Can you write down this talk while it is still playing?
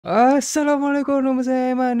Assalamualaikum, nama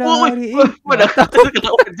saya Aiman dan Oi, hari oi, ini mana kata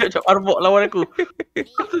lawan jap arbok lawan aku.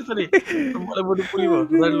 Sorry. Arbok level 25.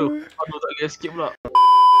 Run dulu. Aduh tak boleh escape pula.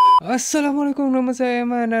 Assalamualaikum, nama saya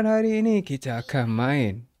Aiman dan hari ini kita akan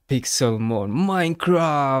main Pixelmon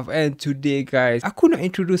Minecraft. And today guys, aku nak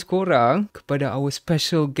introduce korang kepada our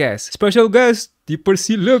special guest. Special guest,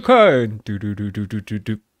 dipersilakan. Du.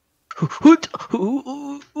 Hut.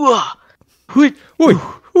 Wah. Hut. Oi,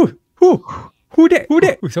 who that?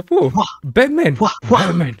 Siapa? Batman.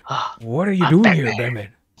 Batman. What are you doing here,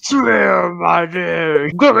 Batman? Swear my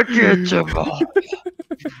name. Gonna get you.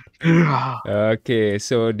 Okay,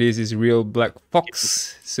 so this is real Black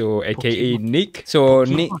Fox. So aka Nick. So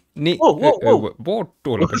Nick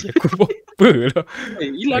bodoh lah bagi aku apa lah.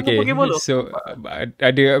 Hilang okay, Pokemon lo. So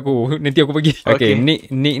ada aku nanti aku bagi. Okay, Nick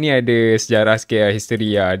ni ada sejarah sikit lah,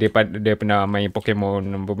 history lah. Dia pernah main Pokemon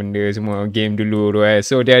apa benda semua game dulu tu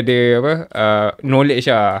So dia ada apa knowledge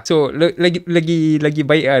lah. So lagi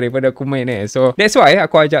baik lah daripada aku main So that's why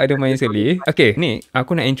aku ajak dia main sekali. Okay, Nick,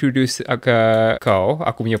 aku nak introduce kau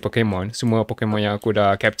aku punya Pokemon. Semua Pokemon yang aku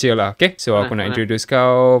dah capture lah. Okay, so aku nak introduce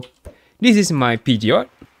kau. This is my Pidgeot.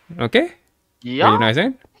 Okay, yeah. Very nice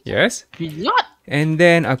kan? Yes. Pidgeot. And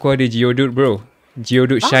then aku ada Geodude bro.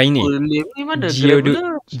 Geodude shiny.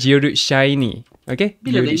 Geodude shiny. Okay,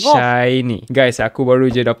 Geodude shiny. Guys, aku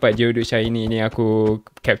baru je dapat Geodude shiny ni. Aku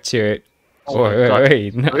captured.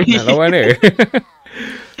 Nak lawan dia.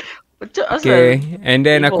 Okay, and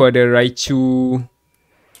then aku ada Raichu.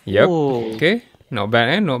 Yup. Okay, not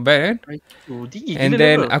bad And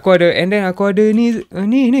then aku ada ni.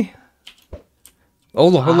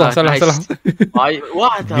 Allah, salah.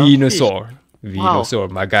 Venusaur,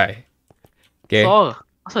 my guy. Okay.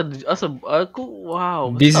 Asal aku wow.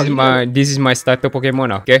 This is my starter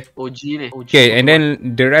Pokemon lah. Okay. OG ni. Okay, and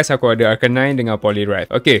then the rest aku ada Arcanine dengan Poliwrath.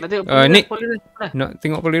 Okay. Nick, nak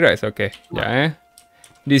tengok Poliwrath? Okay. Sekejap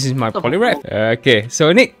This is my Poliwrath. Okay, so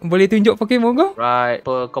Nick, boleh tunjuk Pokemon kau? Right,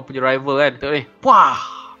 kau punya rival kan? Tengok ni. Wah.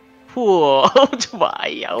 Cuba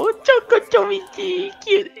ayah. Kocok biji.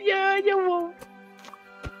 Cute. Ya, wow.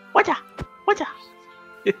 Wajah.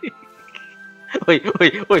 Oi.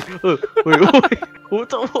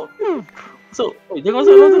 Tak mau. So, jangan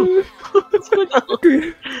masuk tu.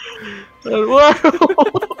 Wah.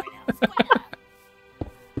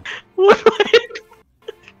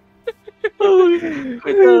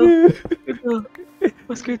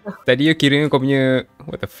 Tadi you kira kau punya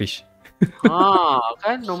what the fish.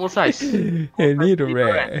 Kan normal size.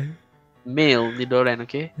 Nidoran. Male Nidoran,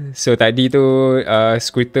 okay. So tadi tu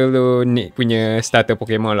Squirtle tu Nick punya starter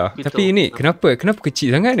Pokemon lah. Betul. Tapi Nick, kenapa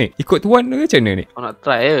kecil sangat ni? Ikut tuan ke macam mana ni? Kau nak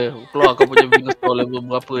try keluar kau punya Venusaur level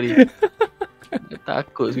berapa ni.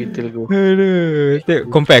 Takut Squirtle aku. Aduh.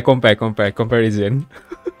 Comparison.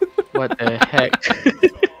 What the heck.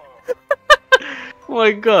 Oh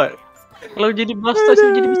my god. Kalau jadi Blastoise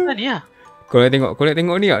dia jadi besar ni lah. Kau nak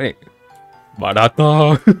tengok ni tak Nick? Mak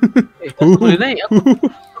datang. Aku boleh naik. Aku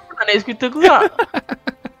nak naik skuter aku tak?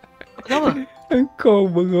 Kenapa? Kau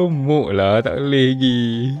bergemuk lah. Tak boleh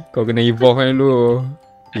lagi. Kau kena evolve kan dulu.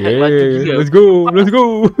 Let's go.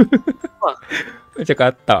 Macam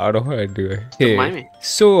katak dah. Aduh. Okay.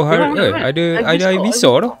 So ada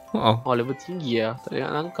Ivysaur dah. Level tinggi lah. Tak boleh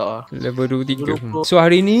nak langkah lah. Level 23. So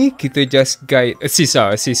hari ni kita just guide assist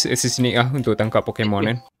Nick lah untuk tangkap Pokemon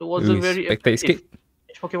kan. It wasn't very effective.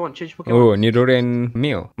 Change Pokemon. Oh, Nidoran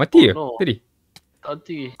male. Mati ke tadi? Tak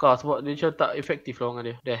mati. Sebab dia macam tak efektif lawan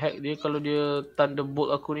dia. The heck dia kalau dia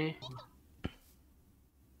Thunderbolt aku ni.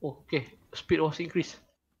 Oh, okay. Speed was increased.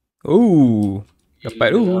 Oh,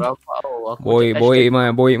 dapat tu. Boy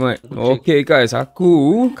mat. Okay guys,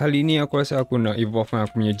 kali ni aku rasa aku nak evolve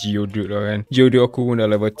aku punya Geodude lah kan. Geodude aku pun dah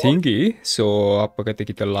level tinggi. So apa kata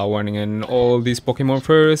kita lawan dengan all these Pokemon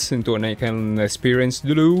first untuk naikkan experience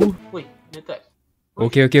dulu. Woi, dia tak.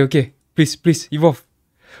 Okay. Please evolve.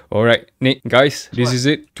 Alright, Nick, guys, this is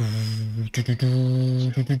it.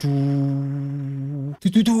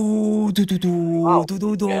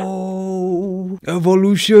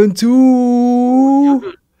 Evolution 2.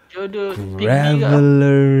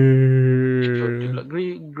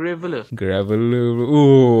 Graveler.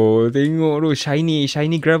 Oh, tengok tu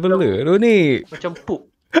shiny Graveler tu ni. Macam poop.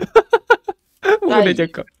 Apa dia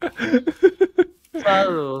cakap?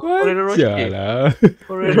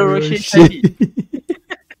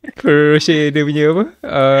 Ferroche dia punya apa?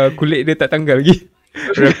 Kulit dia tak tanggal lagi.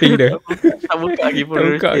 Wrapping dia. Tak buka lagi.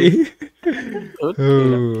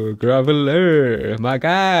 Graveler. My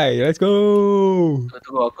guy. Let's go.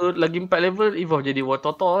 Tunggu, aku lagi 4 level evolve jadi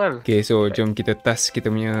Wartortle kan. Okay, so jom kita test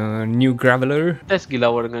kita punya new Graveler. Test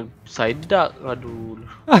gila lawan dengan Psyduck. Aduh.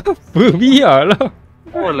 Apa? Biarlah.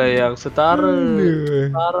 Oh lah yang setara.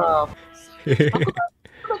 Aduh. Taraf. Aku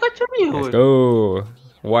nak kacau ni Let's pun. go.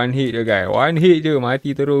 One hit je guys. One hit je.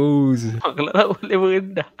 Mati terus. Kalau nak boleh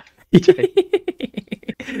merendah.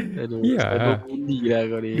 Aduh, Ya. cyber bully lah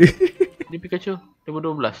kau ni. Ni Pikachu,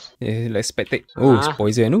 level 12. Let's spectate. Oh, it's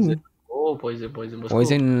poison tu. Oh, poison bosku.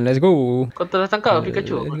 Poison, let's go. Kau telah tangkap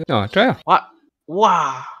Pikachu? Try lah. What?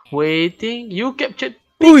 Wah, waiting. You captured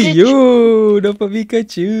Oh Pikachu. yo, dapat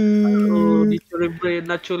Pikachu. Oh,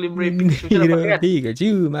 Nacho Libre Pikachu. Macam dapat kan?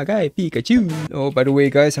 Pikachu, makai Pikachu. Oh, by the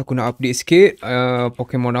way guys, aku nak update sikit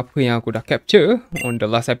Pokemon apa yang aku dah capture on the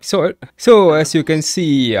last episode. So, as you can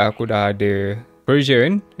see, aku dah ada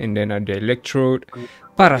Persian, and then ada Electrode,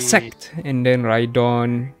 Parasect, and then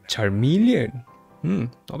Rhydon, Charmeleon.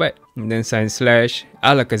 Not bad. And then Sandslash,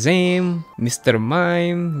 Alakazam, Mr.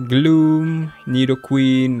 Mime, Gloom,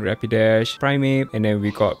 Nidoqueen, Rapidash, Primeape, and then we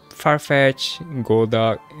got Farfetch,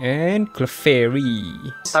 Golduck, and Clefairy.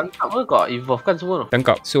 Tangkap ke kau? Evolve kan semua tu?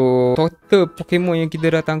 Tangkap. So, total Pokemon yang kita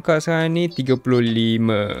dah tangkap sekarang ni 35.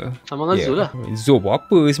 Sama dengan Zoo lah. Zoo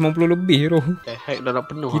berapa? 90 lebih tu. The heck dah nak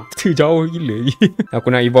penuh lah. Kita jauh gila. Aku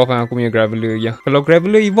nak evolve kan aku punya Graveler ya. Kalau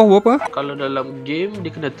Graveler evolve berapa? Kalau dalam game,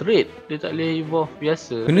 dia kena trade. Dia tak boleh evolve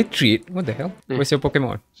biasa. Kena treat? What the hell? Where's your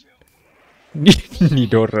Pokemon? Ni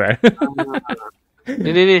Doran.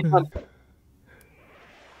 Ni.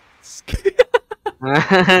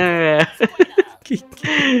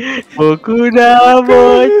 Boku dah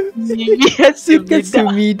mochi Suka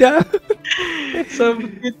Sumida.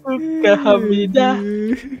 Sebegitu Hamida.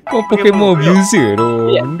 Kau Pokemon abuser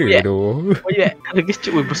tu. Benda tu. Oh ya, ada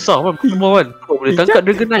kecil besar kan Pokemon kan. Kau boleh tangkap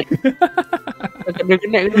Dragonite. Tangkap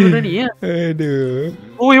Dragonite kena benda ni ya. Aduh.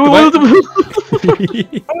 Oi,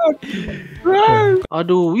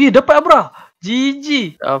 aduh, dapat Abra.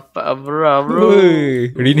 GG. Dapat Abra, bro.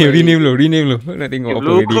 Rename lu. Nak tengok apa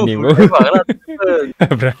rename lu.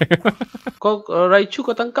 Abra. Kau Raichu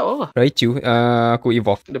kau tangkap apa? Raichu, aku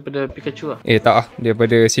evolve. Daripada Pikachu lah. Tak lah.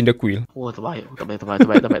 Daripada Cyndaquil. Oh, terbaik.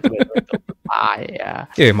 Ayah.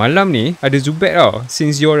 Malam ni ada Zubat tau.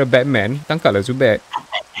 Since you're a Batman, tangkaplah Zubat.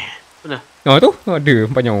 Mana? Tu ada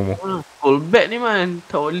panjang umur. Full bat ni man.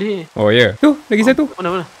 Tak boleh. Oh ya. Tu lagi satu.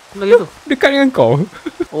 Mana? Lagi tu. Dekat dengan kau.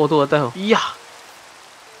 Oh tu atas tu. Ya.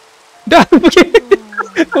 Dah. Okay.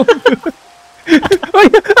 Oh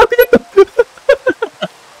ya, aku jatuh.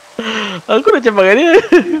 Aku nak campak dengan dia.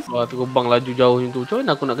 Wah, terbang laju jauh macam tu. Macam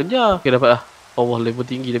mana aku nak kejar? Okay, dapat lah. Allah, level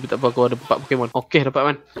tinggi tapi tak apa, aku ada 4 Pokemon. Okay, dapat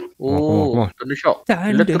man. Oh, Thunder Shock.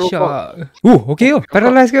 Thunder Shock. Okay oh.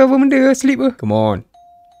 Paralyze ke apa benda? Sleep ke? Come on.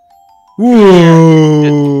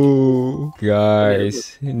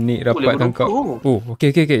 Guys, Nick dapat tangkap.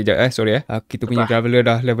 Okay. Sekejap sorry kita punya Graveler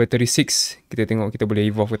dah level 36. Kita tengok kita boleh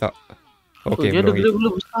evolve ke tak. Okay, dia ada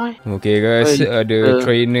gila-gila besar. Okay guys, ada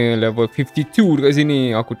trainer level 52 dekat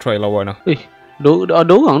sini. Aku try lawan lah.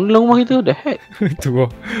 Ada orang dalam rumah kita. The heck.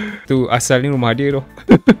 Tu asal ni rumah dia tu.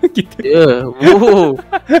 Kita.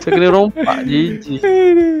 Saya kena rompak. GG.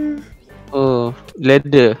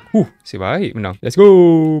 Leather. Si baik menang. Let's go,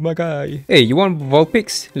 my guy. You want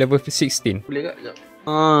Vulpix level 16? Boleh tak?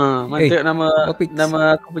 Mantap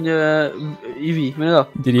nama aku punya EV. Mana kau?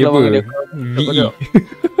 Jadi apa? VE.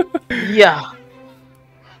 Ya.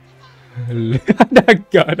 Ada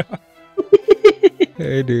agak dah.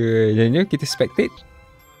 Aduh, jadinya kita spectate.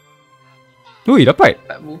 Dapat.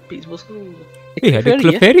 Vulpix bosku. Ada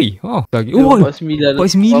Clefairy. Lagi. 49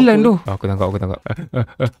 tu. Aku tangkap.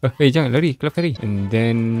 Jangan lari Clefairy. And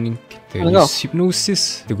then kita use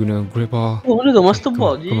Hypnosis. Kita guna Great Ball. Mana tu Master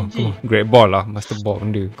Ball? Come on. Great Ball lah Master Ball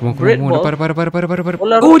benda. Come on. Dapat.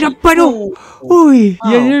 Dapat tu. Oi.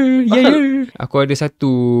 Ya. Aku ada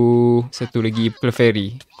satu lagi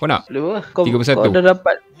Clefairy. Kau nak? Kau dah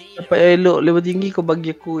dapat yang elok level tinggi, kau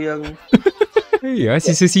bagi aku yang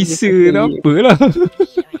sisa-sisa tak apalah.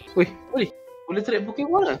 Boleh trade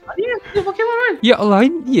Pokemon lah. Ada Pokemon kan? Ya Allah,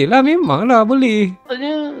 yelah memang lah boleh.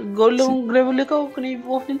 Maksudnya golong Graveler kau kena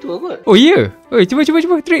evolve macam tu kot. Oh ya? Cuba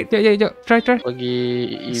trade. Sekejap. Try. Bagi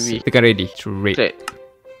EV. Tekan ready. Trade.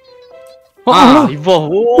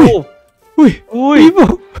 Evolve.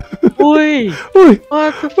 Evolve.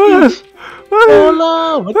 What the fish?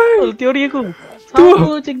 Betul teori aku.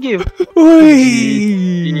 Sama macam game.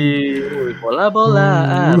 Bola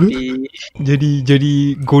api.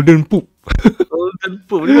 Jadi golden poop. Golden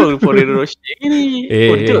poop ni baru Foreign Roche ni.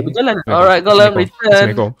 Dia berjalan. Alright, Golem return.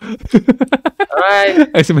 Assalamualaikum.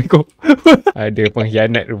 Alright. Assalamualaikum. Ada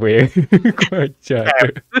pengkhianat rupanya. Kocak.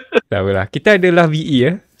 Tak apalah. Kita adalah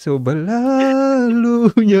VE So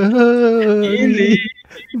berlalunya hari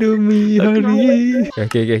demi hari.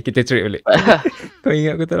 Okay, kita trade balik. Kau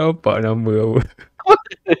ingat aku tak nampak nama apa?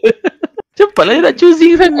 Siapa cepat lah, nak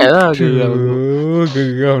choosing sangat lah. Geram aku.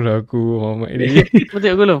 Geram lah aku Muhammad ni. Kau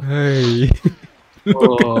tengok aku belum? Hai.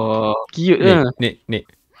 Oh, cute lah. Nik.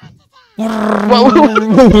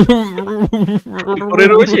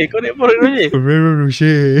 Ferrero Rocher, kau naik Ferrero Rocher? Ferrero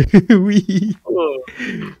Rocher. Wee.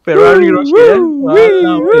 Ferrari Rocher.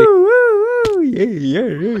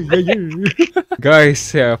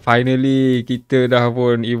 Guys, finally kita dah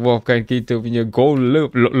pun evolvekan kita punya gold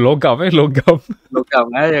logam. Logam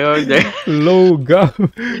lah, jangan. Logam.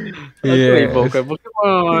 Aku nak evolvekan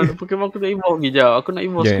Pokemon aku tak evolve lagi jap. Aku nak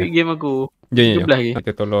evolve Squid Game aku. 17 lagi.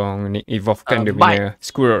 Kita tolong ni evolvekan dia punya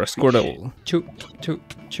Squirtle. Cuk.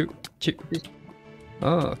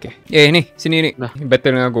 Oh, okay. Ni, sini ni.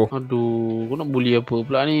 Battle dengan aku. Aduh, kau nak bully apa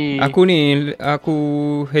pula ni? Aku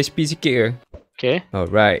HP sikit ke? Okay.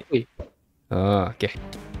 Alright. Ui. Okay.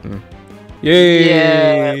 Yeay.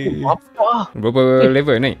 Yeah. Apa? Berapa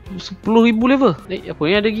level naik? 10,000 level. Naik apa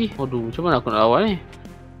yang ada lagi? Aduh, macam mana aku nak lawan ni?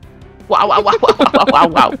 Wow.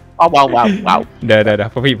 Dah.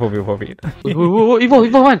 Profit. Evolve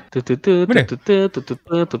kan? Mana?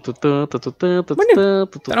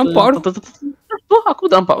 Tak nampak tu. Aku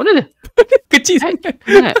tak nampak. Mana dia? Kecil sangat.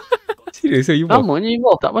 Serius you evolve? Lamanya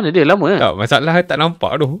evolve. Tak mana dia? Lama tak, masalah tak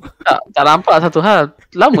nampak tu. Tak nampak satu hal.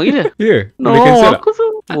 Lama ke dia? Ya. No, aku tu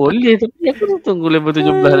boleh. Tapi aku tu tunggu level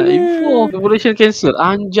 17 nak evolve. Evolution cancel.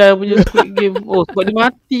 Anjay punya Squid Game. Oh, sebab dia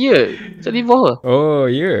mati je. Sebab dia evolve.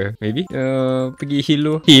 Oh, ya. Maybe. Pergi heal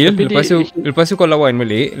tu. Heal. Lepas tu kau lawan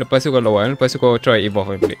balik. Lepas tu kau try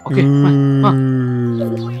evolve balik. Okay.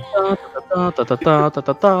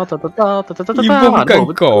 Evolve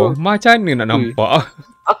bukan kau. Macam mana nak nampak?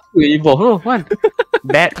 Aku yang evolve tu kan.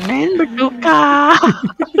 Batman bertukar.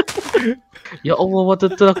 Ya Allah,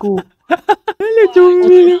 betul aku. Alah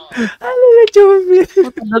comel.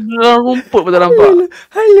 Dalam rumput pun tak nampak.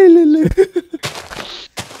 Alah.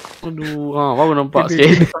 Aduh, baru nampak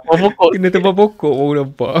sikit. Kena tebal pokok baru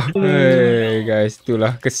nampak. Hey guys,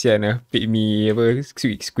 itulah kesian lah pick me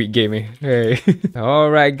Squid Game ni. Hey.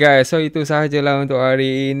 Alright guys, so itu sahajalah untuk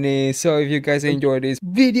hari ini. So if you guys enjoy this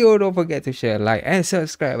video, don't forget to share, like and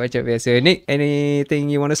subscribe macam biasa. Nick,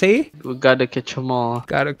 anything you want to say? We gotta catch them all.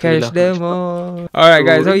 Gotta catch them all. Alright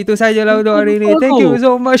guys, so itu sahajalah untuk hari ini. Thank you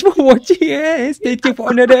so much for watching and stay tuned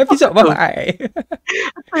for another episode. Bye.